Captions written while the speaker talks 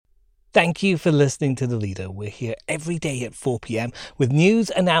Thank you for listening to The Leader. We're here every day at 4 p.m. with news,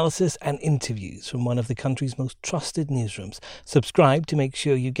 analysis and interviews from one of the country's most trusted newsrooms. Subscribe to make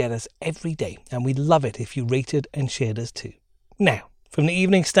sure you get us every day, and we'd love it if you rated and shared us too. Now, from the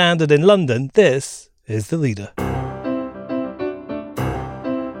Evening Standard in London, this is The Leader.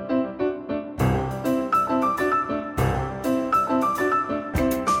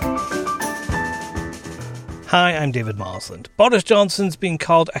 Hi, I'm David Marsland. Boris Johnson's been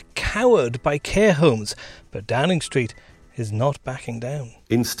called a coward by care homes, but Downing Street is not backing down.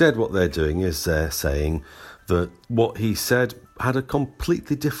 Instead, what they're doing is they're saying that what he said had a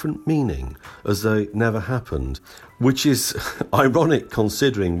completely different meaning, as though it never happened, which is ironic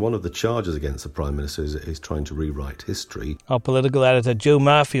considering one of the charges against the Prime Minister is trying to rewrite history. Our political editor Joe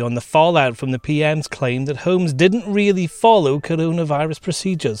Murphy on the fallout from the PM's claim that homes didn't really follow coronavirus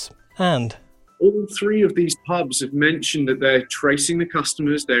procedures. And all three of these pubs have mentioned that they're tracing the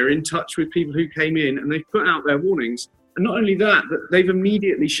customers, they're in touch with people who came in, and they've put out their warnings. And not only that, but they've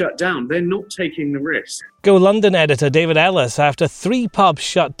immediately shut down. They're not taking the risk. Go London editor David Ellis after 3 pubs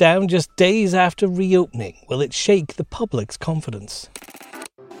shut down just days after reopening. Will it shake the public's confidence?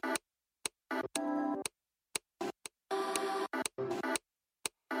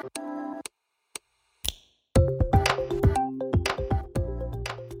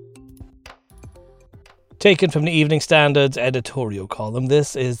 Taken from the Evening Standard's editorial column,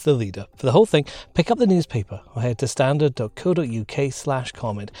 this is The Leader. For the whole thing, pick up the newspaper or head to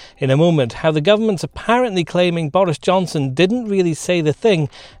standard.co.uk/comment. In a moment, how the government's apparently claiming Boris Johnson didn't really say the thing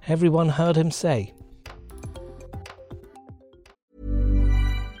everyone heard him say.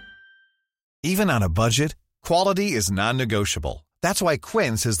 Even on a budget, quality is non-negotiable. That's why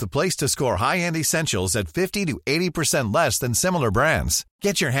Quince is the place to score high-end essentials at 50 to 80% less than similar brands.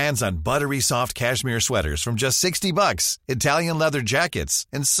 Get your hands on buttery soft cashmere sweaters from just $60, Italian leather jackets,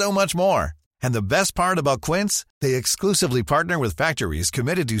 and so much more. And the best part about Quince, they exclusively partner with factories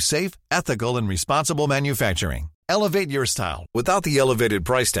committed to safe, ethical, and responsible manufacturing. Elevate your style without the elevated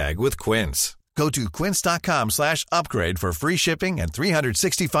price tag with Quince. Go to quince.com/upgrade for free shipping and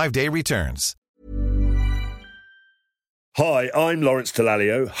 365-day returns. Hi, I'm Lawrence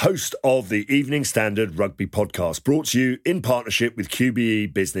Dallaglio, host of the Evening Standard Rugby Podcast, brought to you in partnership with QBE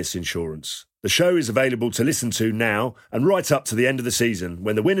Business Insurance. The show is available to listen to now and right up to the end of the season,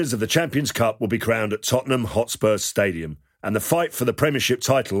 when the winners of the Champions Cup will be crowned at Tottenham Hotspur Stadium, and the fight for the Premiership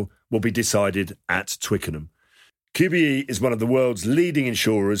title will be decided at Twickenham. QBE is one of the world's leading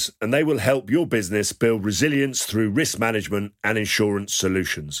insurers, and they will help your business build resilience through risk management and insurance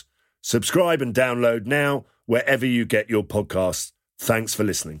solutions. Subscribe and download now, wherever you get your podcasts. Thanks for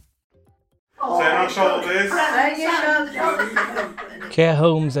listening. Care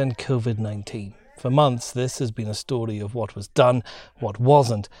homes and COVID-19. For months, this has been a story of what was done, what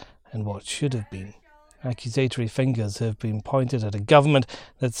wasn't, and what should have been. Accusatory fingers have been pointed at a government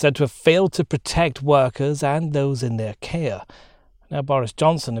that's said to have failed to protect workers and those in their care. Now Boris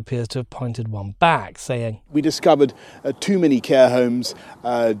Johnson appears to have pointed one back, saying, "We discovered too many care homes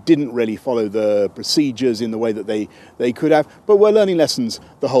didn't really follow the procedures in the way that they could have, but we're learning lessons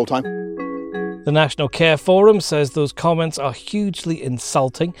the whole time." The National Care Forum says those comments are hugely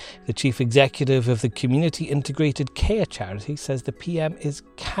insulting. The chief executive of the Community Integrated Care charity says the PM is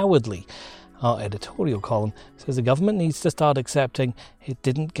cowardly. Our editorial column says the government needs to start accepting it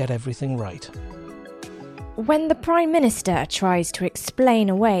didn't get everything right. When the Prime Minister tries to explain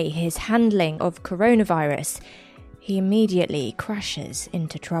away his handling of coronavirus, he immediately crashes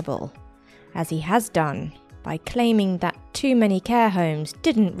into trouble, as he has done by claiming that too many care homes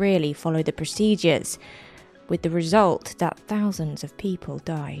didn't really follow the procedures, with the result that thousands of people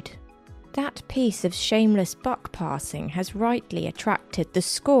died. That piece of shameless buck-passing has rightly attracted the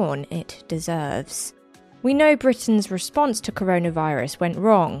scorn it deserves. We know Britain's response to coronavirus went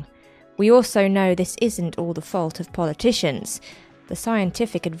wrong. We also know this isn't all the fault of politicians. The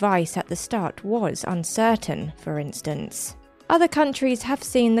scientific advice at the start was uncertain, for instance. Other countries have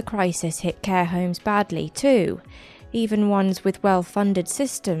seen the crisis hit care homes badly too, even ones with well-funded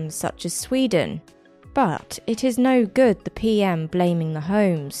systems such as Sweden. But it is no good the PM blaming the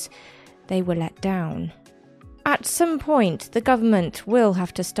homes. They were let down. At some point, the government will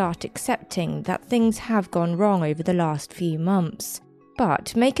have to start accepting that things have gone wrong over the last few months,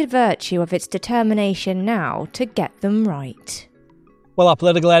 but make a virtue of its determination now to get them right. Well, our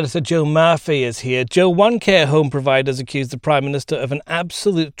political editor Joe Murphy is here. Joe, one care home providers accused the Prime Minister of an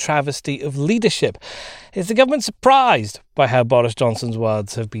absolute travesty of leadership. Is the government surprised by how Boris Johnson's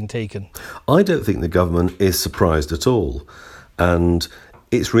words have been taken? I don't think the government is surprised at all. And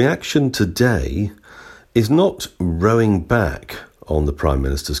its reaction today is not rowing back on the Prime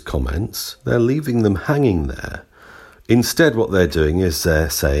Minister's comments. They're leaving them hanging there. Instead, what they're doing is they're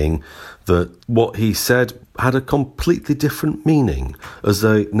saying that what he said had a completely different meaning, as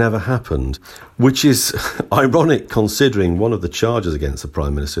though it never happened, which is ironic considering one of the charges against the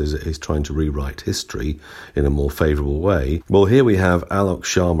Prime Minister is trying to rewrite history in a more favourable way. Well, here we have Alok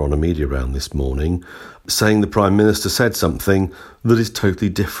Sharma on a media round this morning saying the Prime Minister said something that is totally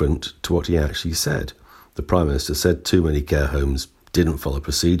different to what he actually said. The Prime Minister said too many care homes didn't follow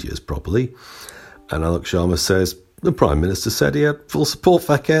procedures properly, and Alok Sharma says the Prime Minister said he had full support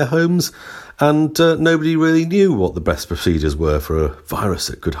for care homes and nobody really knew what the best procedures were for a virus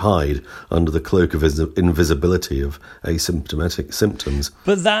that could hide under the cloak of invisibility of asymptomatic symptoms.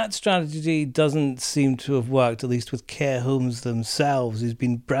 But that strategy doesn't seem to have worked, at least with care homes themselves, who's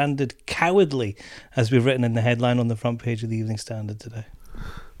been branded cowardly, as we've written in the headline on the front page of the Evening Standard today.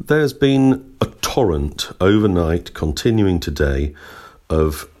 There's been a torrent overnight, continuing today,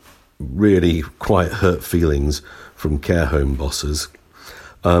 of really quite hurt feelings from care home bosses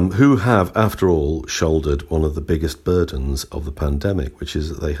who have, after all, shouldered one of the biggest burdens of the pandemic, which is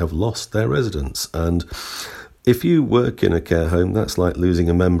that they have lost their residents. And if you work in a care home, that's like losing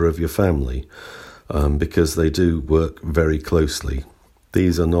a member of your family, because they do work very closely.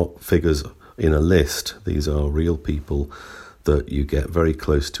 These are not figures in a list. These are real people that you get very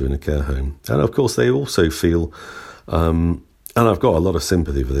close to in a care home. And of course, they also feel, and I've got a lot of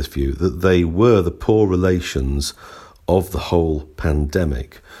sympathy for this view, that they were the poor relations of the whole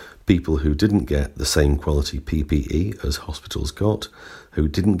pandemic. People who didn't get the same quality PPE as hospitals got, who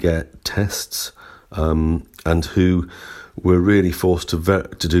didn't get tests, and who were really forced to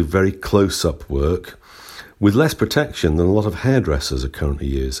do very close-up work with less protection than a lot of hairdressers are currently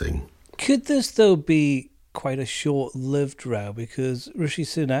using. Could this, though, be quite a short-lived row? Because Rishi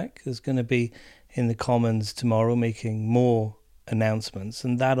Sunak is going to be in the Commons tomorrow making more announcements,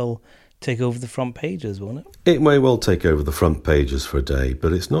 and that'll take over the front pages, won't it? It may well take over the front pages for a day,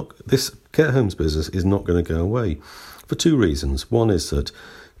 but it's not. This care homes business is not going to go away for two reasons. One is that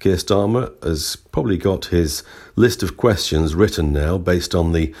Keir Starmer has probably got his list of questions written now based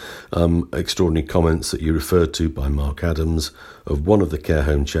on the extraordinary comments that you referred to by Mark Adams of one of the care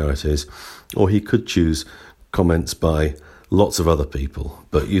home charities, or he could choose comments by lots of other people.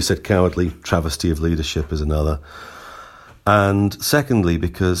 But you said cowardly, travesty of leadership is another. And secondly,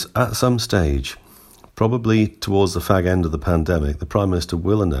 because at some stage, probably towards the fag end of the pandemic, the Prime Minister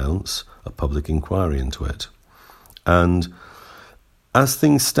will announce a public inquiry into it. And as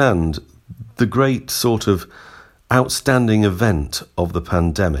things stand, the great sort of outstanding event of the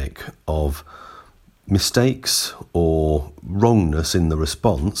pandemic, of mistakes or wrongness in the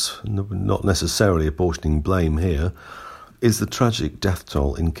response, not necessarily apportioning blame here, is the tragic death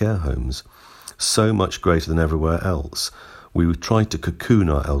toll in care homes, so much greater than everywhere else. We tried to cocoon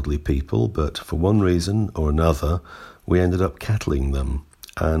our elderly people, but for one reason or another, we ended up cattling them,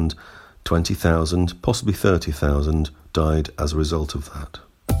 and 20,000, possibly 30,000, died as a result of that.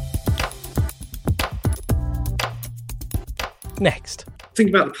 Next. Think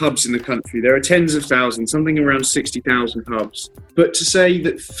about the pubs in the country. There are tens of thousands, something around 60,000 pubs. But to say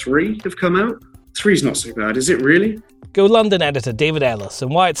that 3 have come out, 3's not so bad, is it really? Go London editor David Ellis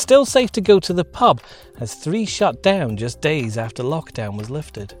and why it's still safe to go to the pub as 3 shut down just days after lockdown was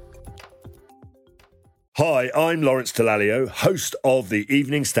lifted. Hi, I'm Lawrence Dallaglio, host of the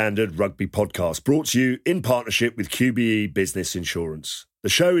Evening Standard Rugby Podcast, brought to you in partnership with QBE Business Insurance. The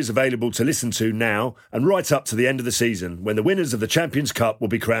show is available to listen to now and right up to the end of the season, when the winners of the Champions Cup will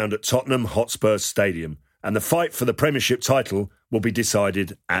be crowned at Tottenham Hotspur Stadium and the fight for the Premiership title will be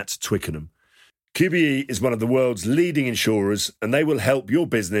decided at Twickenham. QBE is one of the world's leading insurers, and they will help your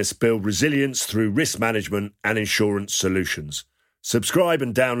business build resilience through risk management and insurance solutions. Subscribe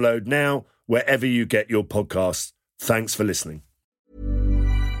and download now wherever you get your podcasts. Thanks for listening.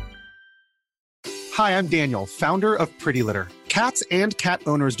 Hi, I'm Daniel, founder of Pretty Litter. Cats and cat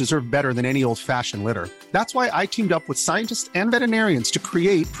owners deserve better than any old-fashioned litter. That's why I teamed up with scientists and veterinarians to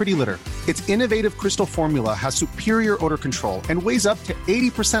create Pretty Litter. Its innovative crystal formula has superior odor control and weighs up to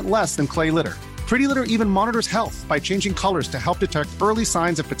 80% less than clay litter. Pretty Litter even monitors health by changing colors to help detect early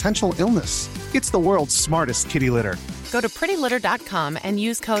signs of potential illness. It's the world's smartest kitty litter. Go to prettylitter.com and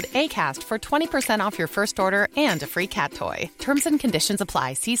use code ACAST for 20% off your first order and a free cat toy. Terms and conditions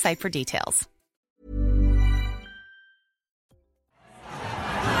apply. See site for details.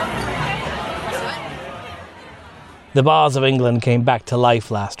 The bars of England came back to life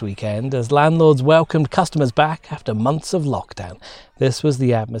last weekend as landlords welcomed customers back after months of lockdown. This was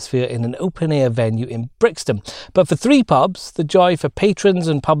the atmosphere in an open-air venue in Brixton. But for 3 pubs, the joy for patrons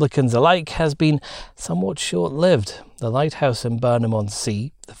and publicans alike has been somewhat short-lived. the Lighthouse in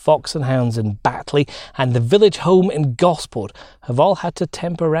Burnham-on-Sea, the Fox and Hounds in Batley and the Village Home in Gosport have all had to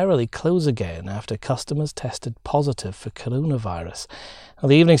temporarily close again after customers tested positive for coronavirus. Well,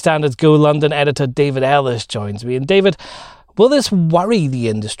 the Evening Standard's Go London editor David Ellis joins me. And David, will this worry the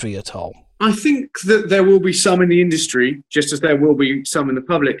industry at all? I think that there will be some in the industry, just as there will be some in the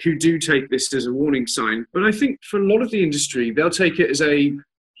public, who do take this as a warning sign. But I think for a lot of the industry, they'll take it as a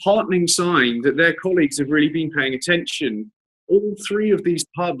heartening sign that their colleagues have really been paying attention. All three of these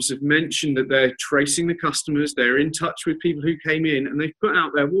pubs have mentioned that they're tracing the customers, they're in touch with people who came in, and they've put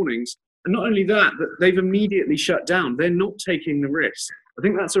out their warnings. And not only that, but they've immediately shut down. They're not taking the risk. I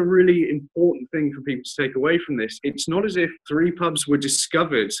think that's a really important thing for people to take away from this. It's not as if three pubs were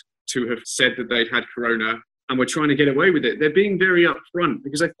discovered to have said that they'd had corona and were trying to get away with it. They're being very upfront,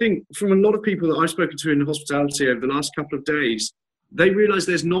 because I think from a lot of people that I've spoken to in hospitality over the last couple of days, they realise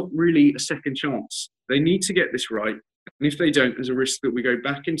there's not really a second chance. They need to get this right. And if they don't, there's a risk that we go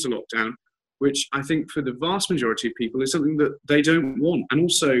back into lockdown, which I think for the vast majority of people is something that they don't want. And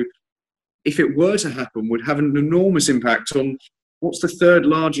also, if it were to happen, would have an enormous impact on what's the third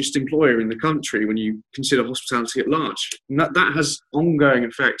largest employer in the country when you consider hospitality at large. And that has ongoing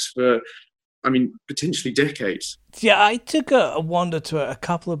effects for, potentially decades. Yeah, I took a wander to a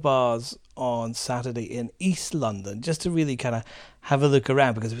couple of bars on Saturday in East London just to really kind of have a look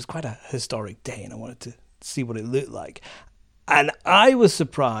around, because it was quite a historic day and I wanted to see what it looked like. And I was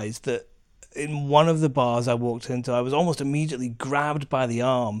surprised that in one of the bars I walked into, I was almost immediately grabbed by the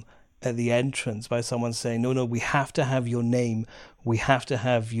arm at the entrance by someone saying, no, we have to have your name, we have to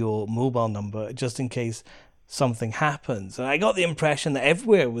have your mobile number just in case something happens. And I got the impression that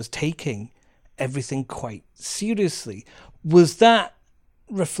everywhere was taking everything quite seriously. Was that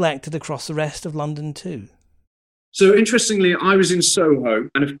reflected across the rest of London too? So interestingly, I was in Soho,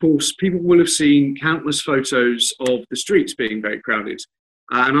 and of course people will have seen countless photos of the streets being very crowded.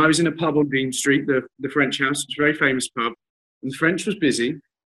 And I was in a pub on Dean Street, the French House, which is a very famous pub, and the French was busy.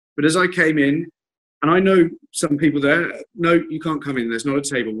 But as I came in, and I know some people there, no, you can't come in, there's not a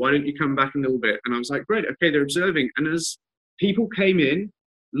table, why don't you come back a little bit? And I was like, great, okay, they're observing. And as people came in,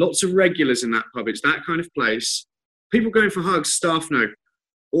 lots of regulars in that pub, it's that kind of place, people going for hugs, staff no,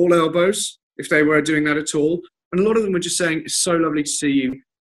 all elbows, if they were doing that at all. And a lot of them were just saying, it's so lovely to see you,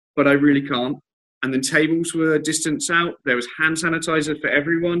 but I really can't. And then tables were distanced out, there was hand sanitizer for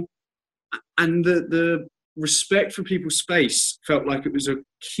everyone. And the respect for people's space felt like it was a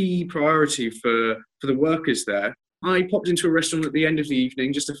key priority for the workers there. I popped into a restaurant at the end of the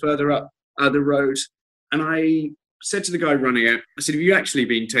evening, just a further up the road, and I said to the guy running it, I said, have you actually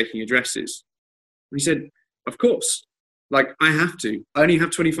been taking addresses? And he said, of course. Like, I have to. I only have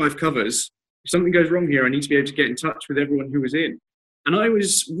 25 covers. If something goes wrong here, I need to be able to get in touch with everyone who was in. And I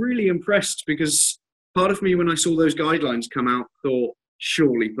was really impressed, because part of me, when I saw those guidelines come out, thought,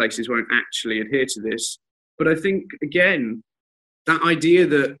 surely places won't actually adhere to this. But I think, again, that idea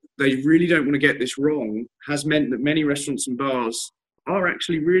that they really don't want to get this wrong has meant that many restaurants and bars are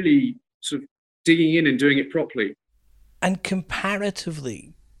actually really sort of digging in and doing it properly. And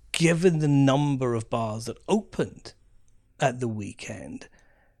comparatively, given the number of bars that opened at the weekend,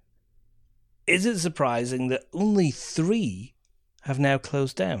 is it surprising that only 3 have now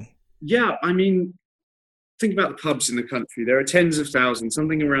closed down? Yeah, think about the pubs in the country. There are tens of thousands,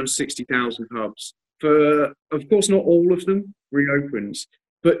 something around 60,000 pubs. For, of course, not all of them reopened,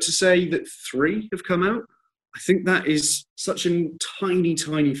 but to say that 3 have come out, I think that is such a tiny,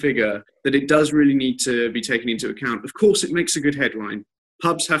 tiny figure that it does really need to be taken into account. Of course, it makes a good headline.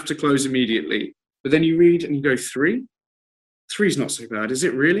 Pubs have to close immediately. But then you read and you go, 3? 3's not so bad, is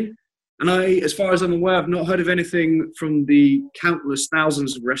it really? And as far as I'm aware, I've not heard of anything from the countless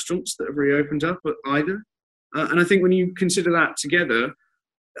thousands of restaurants that have reopened up either. And I think when you consider that together,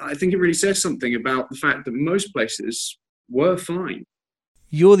 I think it really says something about the fact that most places were fine.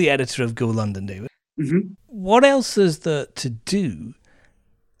 You're the editor of Go London, David. Mm-hmm. What else is there to do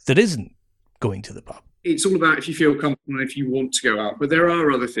that isn't going to the pub? It's all about if you feel comfortable and if you want to go out. But there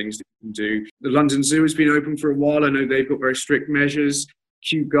are other things that you can do. The London Zoo has been open for a while. I know they've got very strict measures.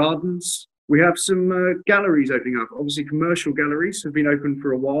 Kew Gardens. We have some galleries opening up. Obviously, commercial galleries have been open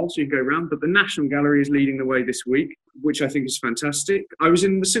for a while, so you can go around. But the National Gallery is leading the way this week, which I think is fantastic. I was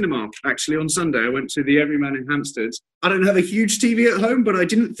in the cinema, actually, on Sunday. I went to the Everyman in Hampstead. I don't have a huge TV at home, but I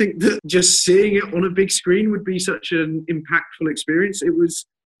didn't think that just seeing it on a big screen would be such an impactful experience. It was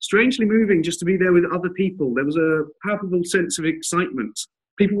strangely moving just to be there with other people. There was a palpable sense of excitement.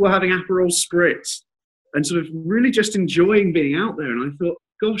 People were having Aperol Spritz and sort of really just enjoying being out there. And I thought,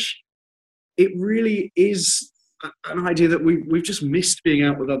 gosh, it really is an idea that we've just missed being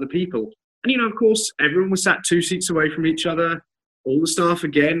out with other people. And, of course, everyone was sat 2 seats away from each other. All the staff,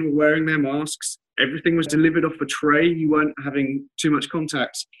 again, were wearing their masks. Everything was delivered off a tray. You weren't having too much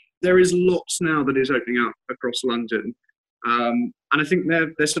contact. There is lots now that is opening up across London. And I think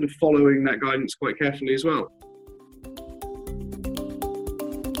they're sort of following that guidance quite carefully as well.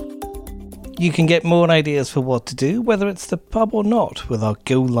 You can get more ideas for what to do, whether it's the pub or not, with our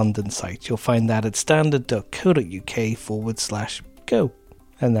Go London site. You'll find that at standard.co.uk/go.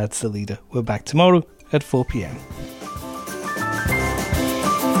 And that's The Leader. We're back tomorrow at 4 p.m.